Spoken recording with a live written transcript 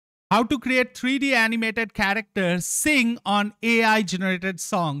How to create 3D animated characters sing on AI generated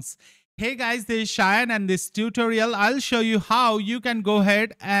songs. Hey guys, this is Shayan, and this tutorial I'll show you how you can go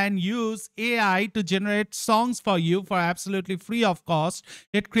ahead and use AI to generate songs for you for absolutely free of cost.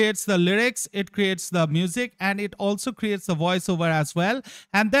 It creates the lyrics, it creates the music, and it also creates the voiceover as well.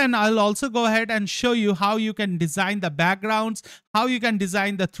 And then I'll also go ahead and show you how you can design the backgrounds, how you can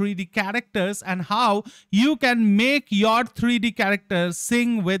design the 3D characters, and how you can make your 3D characters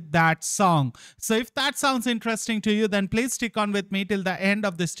sing with that song. So if that sounds interesting to you, then please stick on with me till the end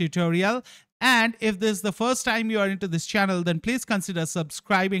of this tutorial. And if this is the first time you are into this channel, then please consider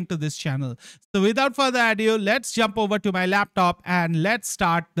subscribing to this channel. So without further ado, let's jump over to my laptop and let's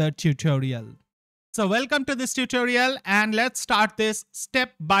start the tutorial. So welcome to this tutorial, and let's start this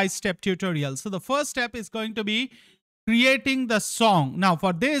step-by-step tutorial. So the first step is going to be creating the song. Now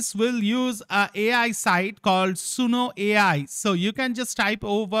for this, we'll use an AI site called Suno AI. So you can just type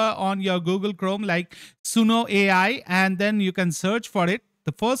over on your Google Chrome like Suno AI, and then you can search for it.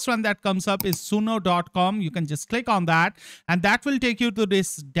 The first one that comes up is suno.com. You can just click on that, and that will take you to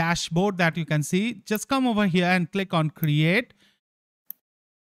this dashboard that you can see. Just come over here and click on create.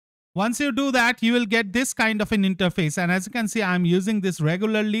 Once you do that, you will get this kind of an interface, and as you can see, I'm using this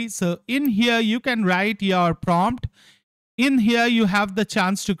regularly. So in here you can write your prompt. In here you have the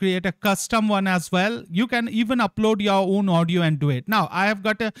chance to create a custom one as well. You can even upload your own audio and do it. Now I have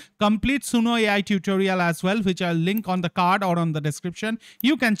got a complete Suno AI tutorial as well, which I'll link on the card or on the description.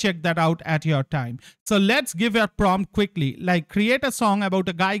 You can check that out at your time. So let's give a prompt quickly, like create a song about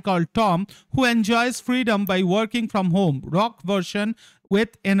a guy called Tom who enjoys freedom by working from home, rock version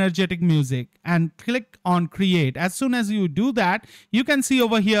with energetic music, and click on create. As soon as you do that, you can see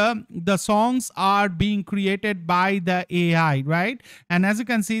over here the songs are being created by the AI, right? And as you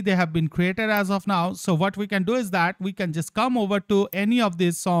can see, they have been created as of now. So what we can do is that we can just come over to any of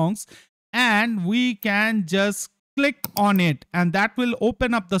these songs and we can just click on it, and that will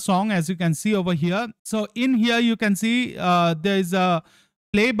open up the song, as you can see over here. So in here you can see there is a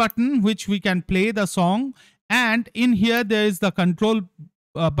play button which we can play the song. And in here, there is the control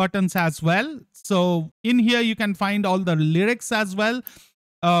buttons as well. So in here, you can find all the lyrics as well.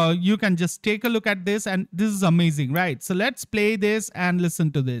 You can just take a look at this, and this is amazing, right? So let's play this and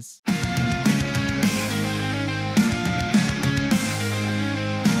listen to this. Tom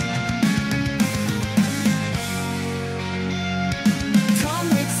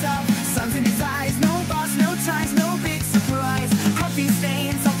wakes up, sun's in his eyes, no boss, no ties, no big surprise. Coffee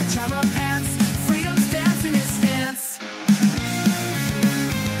stains off pajama pants.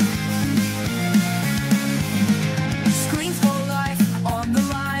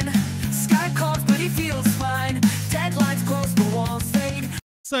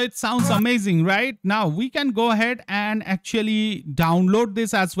 So it sounds amazing, right? Now we can go ahead and actually download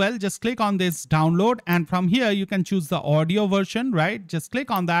this as well. Just click on this download, and from here you can choose the audio version, right? Just click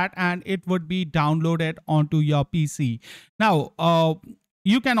on that and it would be downloaded onto your PC. Now,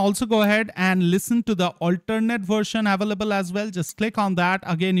 you can also go ahead and listen to the alternate version available as well. Just click on that.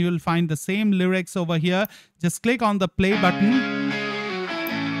 Again, you will find the same lyrics over here. Just click on the play button.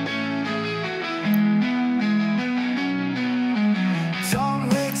 Tom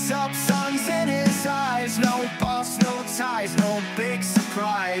wakes up, sun's in his eyes, no boss, no ties, no big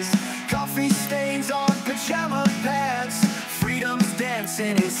surprise. Coffee stains on pajama pants, freedom's dance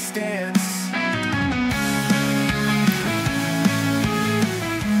in his stance.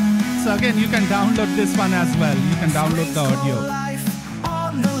 So again, you can download this one as well. You can download the audio. Life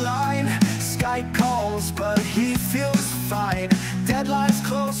on the line, Skype calls, but he feels fine. Deadlines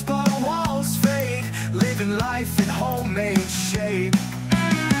close, but walls fade. Living life in homemade shape.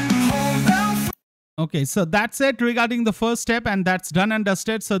 Okay, so that's it regarding the first step, and that's done and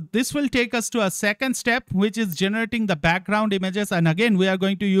dusted. So this will take us to a second step, which is generating the background images. And again, we are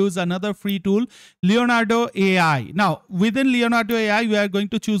going to use another free tool, Leonardo AI. Now, within Leonardo AI, we are going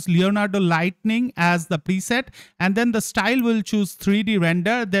to choose Leonardo Lightning as the preset. And then the style will choose 3D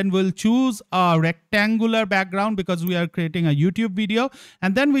render. Then we'll choose a rectangular background because we are creating a YouTube video.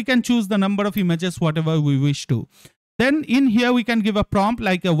 And then we can choose the number of images, whatever we wish to. Then in here, we can give a prompt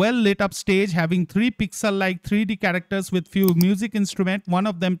like a well lit up stage having 3 pixel like 3D characters with few music instruments, one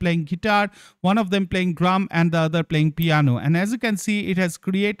of them playing guitar, one of them playing drum, and the other playing piano. And as you can see, it has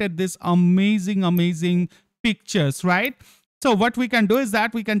created this amazing pictures, right? So what we can do is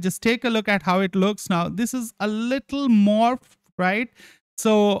that we can just take a look at how it looks. Now, this is a little morphed, right?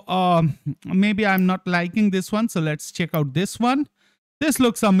 So maybe I'm not liking this one. So let's check out this one. This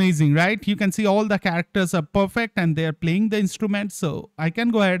looks amazing, right? You can see all the characters are perfect and they're playing the instrument. So I can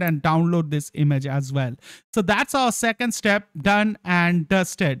go ahead and download this image as well. So that's our second step done and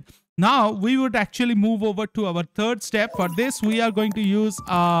dusted. Now we would actually move over to our third step. For this, we are going to use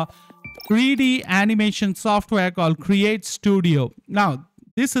a 3D animation software called Create Studio. Now,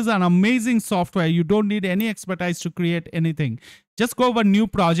 this is an amazing software. You don't need any expertise to create anything. Just go over new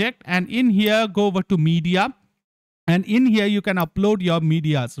project, and in here, go over to media. And in here, you can upload your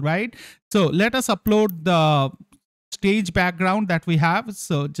medias, right? So let us upload the stage background that we have.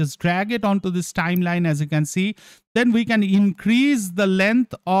 So just drag it onto this timeline, as you can see. Then we can increase the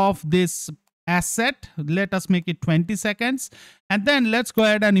length of this asset. Let us make it 20 seconds. And then let's go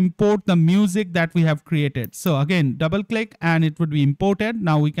ahead and import the music that we have created. So again, double click and it would be imported.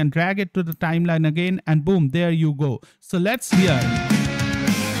 Now we can drag it to the timeline again, and boom, there you go. So let's hear.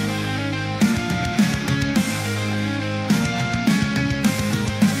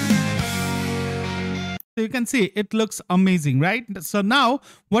 So you can see it looks amazing, right? So now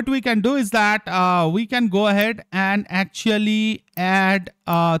what we can do is that we can go ahead and actually add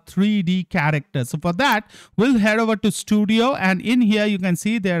 3D characters. So for that, we'll head over to Studio, and in here you can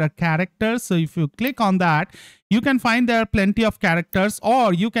see there are characters. So if you click on that, you can find there are plenty of characters,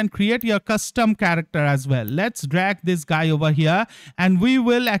 or you can create your custom character as well. Let's drag this guy over here, and we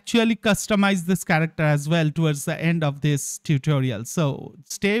will actually customize this character as well towards the end of this tutorial. So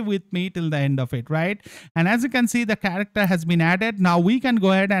stay with me till the end of it, right? And as you can see, the character has been added. Now we can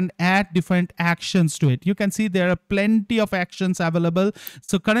go ahead and add different actions to it. You can see there are plenty of actions available.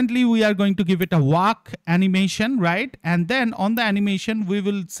 So currently we are going to give it a walk animation, right? And then on the animation, we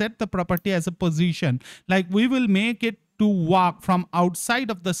will set the property as a position. Like we will make it to walk from outside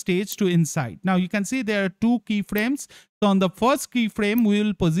of the stage to inside. Now you can see there are two keyframes. So on the first keyframe, we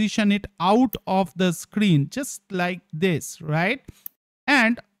will position it out of the screen, just like this, right?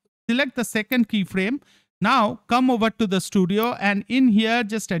 And select the second keyframe. Now come over to the studio, and in here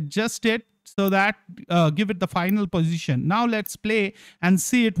just adjust it so that give it the final position. Now let's play and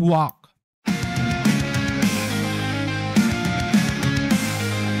see it walk.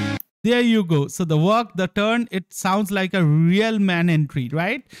 There you go. So the walk, the turn, it sounds like a real man entry,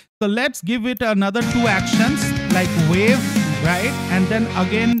 right? So let's give it another two actions like wave, right? And then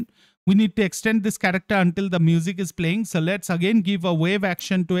again, we need to extend this character until the music is playing. So let's again give a wave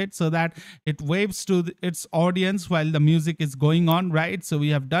action to it so that it waves to its audience while the music is going on, right? So we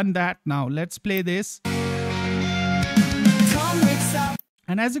have done that. Now let's play this.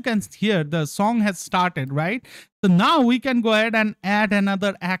 And as you can hear, the song has started, right? So now we can go ahead and add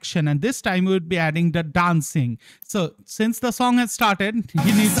another action, and this time we would be adding the dancing. So since the song has started,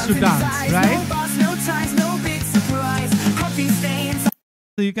 he needs to dance, right?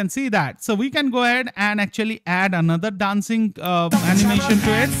 So you can see that. So we can go ahead and actually add another dancing animation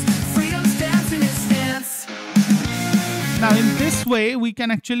to it. Now in this way, we can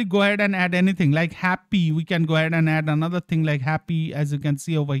actually go ahead and add anything like happy. We can go ahead and add another thing like happy, as you can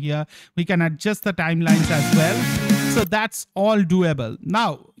see over here. We can adjust the timelines as well. So that's all doable.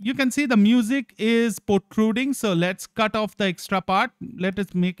 Now you can see the music is protruding. So let's cut off the extra part. Let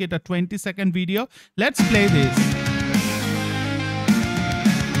us make it a 20-second video. Let's play this.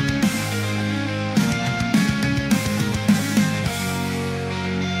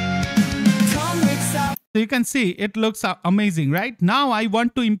 So you can see it looks amazing, right? Now I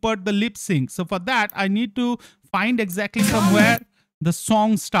want to import the lip sync. So for that, I need to find exactly from where the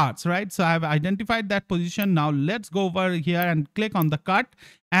song starts, right? So I've identified that position. Now let's go over here and click on the cut.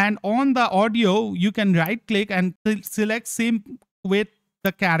 And on the audio, you can right click and select same with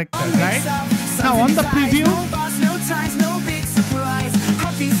the character, right? Now on the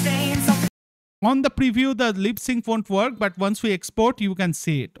preview, the lip sync won't work, but once we export, you can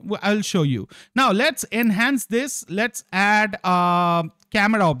see it. I'll show you. Now let's enhance this. Let's add a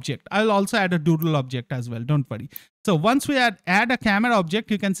camera object. I'll also add a doodle object as well. Don't worry. So once we add a camera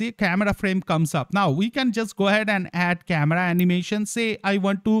object, you can see camera frame comes up. Now we can just go ahead and add camera animation. Say I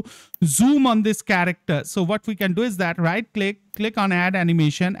want to zoom on this character. So what we can do is that right click on add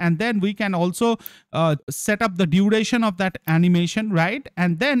animation, and then we can also set up the duration of that animation, right?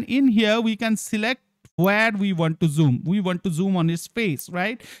 And then in here we can select where we want to zoom. We want to zoom on his face,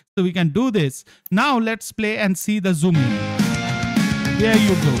 right? So we can do this. Now let's play and see the zooming. There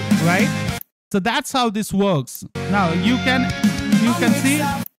you go, right? So that's how this works. Now you can see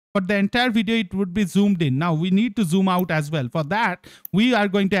for the entire video it would be zoomed in. Now we need to zoom out as well. For that, we are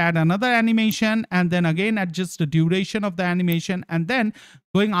going to add another animation and then again adjust the duration of the animation, and then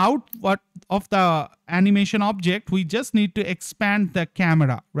going out of the animation object, we just need to expand the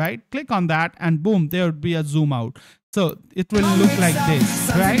camera, right? Click on that and boom, there would be a zoom out. So it will look like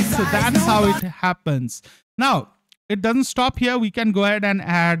this, right? So that's how it happens. Now, it doesn't stop here. We can go ahead and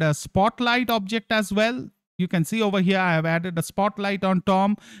add a spotlight object as well. You can see over here I have added a spotlight on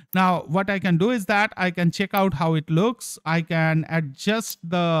Tom. Now what I can do is that I can check out how it looks. I can adjust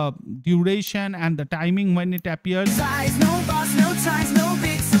the duration and the timing when it appears. Ties, no boss, no ties, no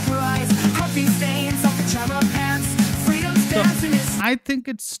big surprise. Coffee stains on pajama pants. Freedom's dancing is I think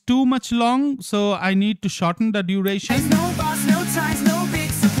it's too much long, so I need to shorten the duration. no boss, no ties, no big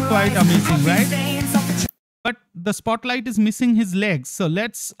surprise. Quite amazing, Coffee right? stains on pajama But the spotlight is missing his legs. So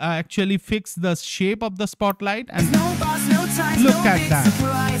let's actually fix the shape of the spotlight and no boss, no ties, look no at big that.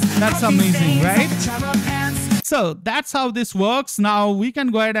 surprise. That's Coffee amazing, stains on right? pajama pants. So that's how this works. Now we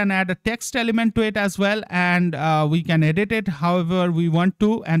can go ahead and add a text element to it as well, and we can edit it however we want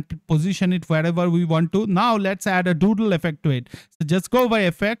to and position it wherever we want to. Now let's add a doodle effect to it. So just go over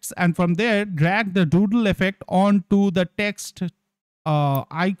effects and from there drag the doodle effect onto the text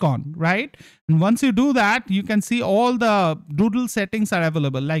icon, right? And once you do that, you can see all the doodle settings are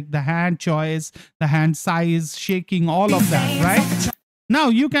available, like the hand choice, the hand size, shaking, all of that, right? Now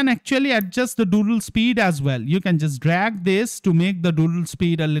you can actually adjust the doodle speed as well. You can just drag this to make the doodle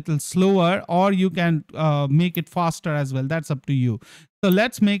speed a little slower, or you can make it faster as well. That's up to you. So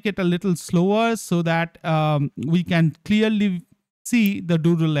let's make it a little slower so that we can clearly see the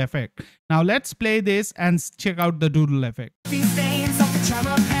doodle effect. Now let's play this and check out the doodle effect. Coffee stains on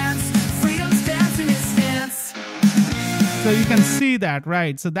pajama pants. Freedom's dancing is dance. So you can see that,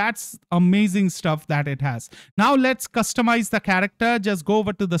 right? So that's amazing stuff that it has. Now let's customize the character. Just go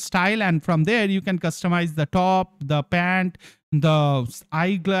over to the style and from there you can customize the top, the pant, the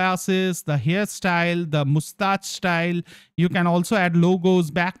eyeglasses, the hairstyle, the mustache style. You can also add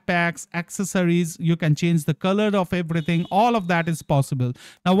logos, backpacks, accessories. You can change the color of everything. All of that is possible.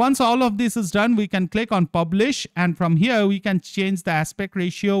 Now once all of this is done, we can click on publish, and from here we can change the aspect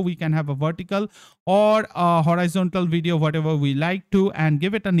ratio. We can have a vertical or a horizontal video, whatever we like to, and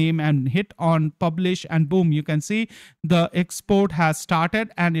give it a name and hit on publish, and boom, you can see the export has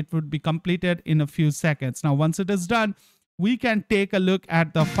started and it would be completed in a few seconds. Now once it is done, we can take a look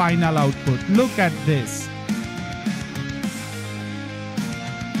at the final output. Look at this.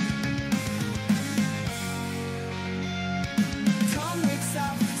 Tom wakes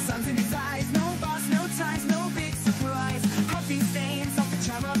up, sun's in his eyes. No boss, no ties, no big surprise. Coffee stains on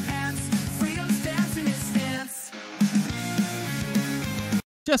pajama pants. Freedom's dancing his dance.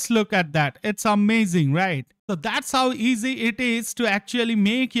 Just look at that. It's amazing, right? So that's how easy it is to actually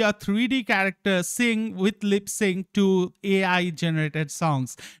make your 3D character sing with lip sync to AI generated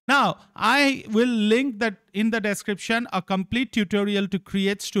songs. Now, I will link that in the description a complete tutorial to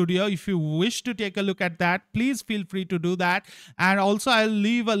Create Studio. If you wish to take a look at that, please feel free to do that. And also I'll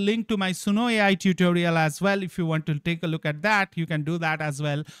leave a link to my Suno AI tutorial as well. If you want to take a look at that, you can do that as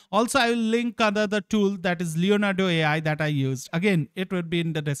well. Also, I will link another tool that is Leonardo AI that I used. Again, it would be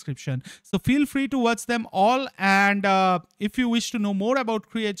in the description. So feel free to watch them all. And if you wish to know more about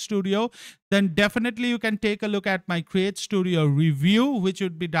Create Studio, then definitely you can take a look at my Create Studio review, which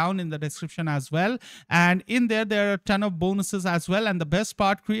would be down in the description as well. And in there are a ton of bonuses as well. And the best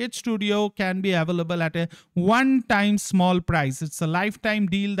part, Create Studio can be available at a one-time small price. It's a lifetime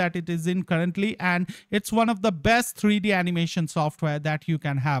deal that it is in currently, and it's one of the best 3D animation software that you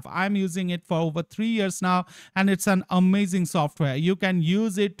can have. I'm using it for over 3 years now, and it's an amazing software. You can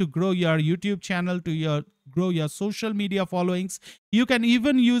use it to grow your YouTube channel, to grow your social media followings. You can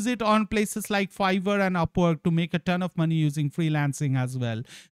even use it on places like Fiverr and Upwork to make a ton of money using freelancing as well.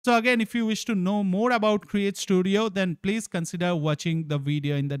 So again, if you wish to know more about Create Studio, then please consider watching the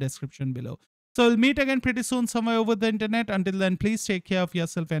video in the description below. So we'll meet again pretty soon somewhere over the internet. Until then, please take care of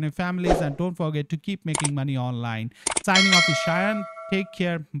yourself and your families, and don't forget to keep making money online. Signing off is Cheyenne. Take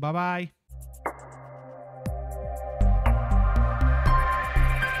care. Bye-bye.